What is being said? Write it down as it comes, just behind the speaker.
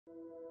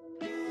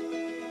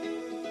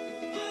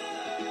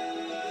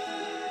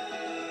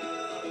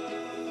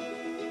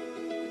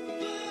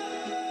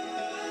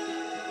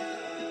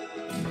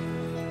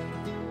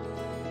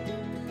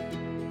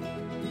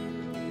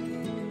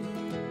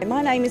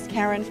My name is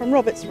Karen from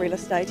Roberts Real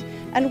Estate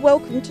and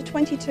welcome to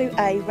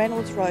 22A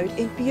Reynolds Road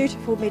in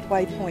beautiful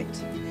Midway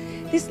Point.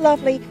 This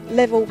lovely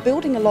level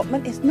building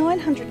allotment is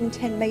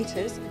 910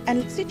 metres and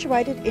it's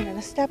situated in an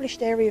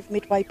established area of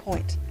Midway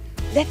Point.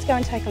 Let's go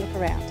and take a look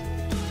around.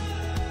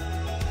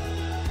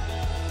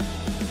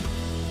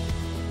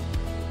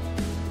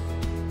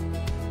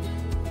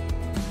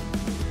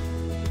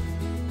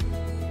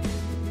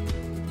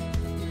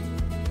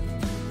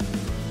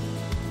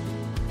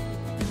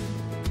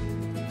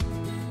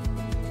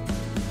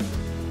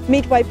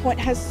 Midway Point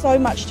has so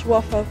much to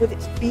offer with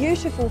its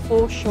beautiful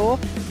foreshore,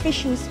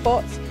 fishing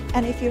spots,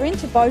 and if you're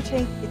into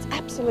boating, it's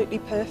absolutely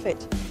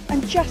perfect.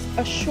 And just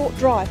a short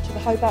drive to the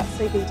Hobart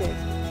CBD.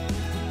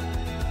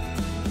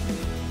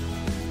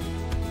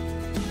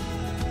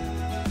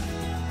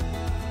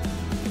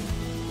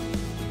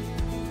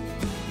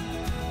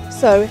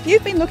 So if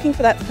you've been looking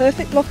for that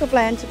perfect block of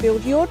land to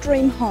build your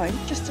dream home,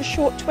 just a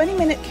short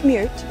 20-minute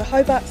commute to the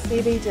Hobart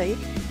CBD,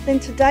 then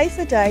today's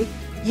the day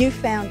you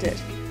found it.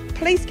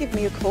 Please give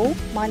me a call.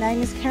 My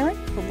name is Karen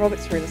from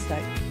Roberts Real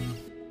Estate.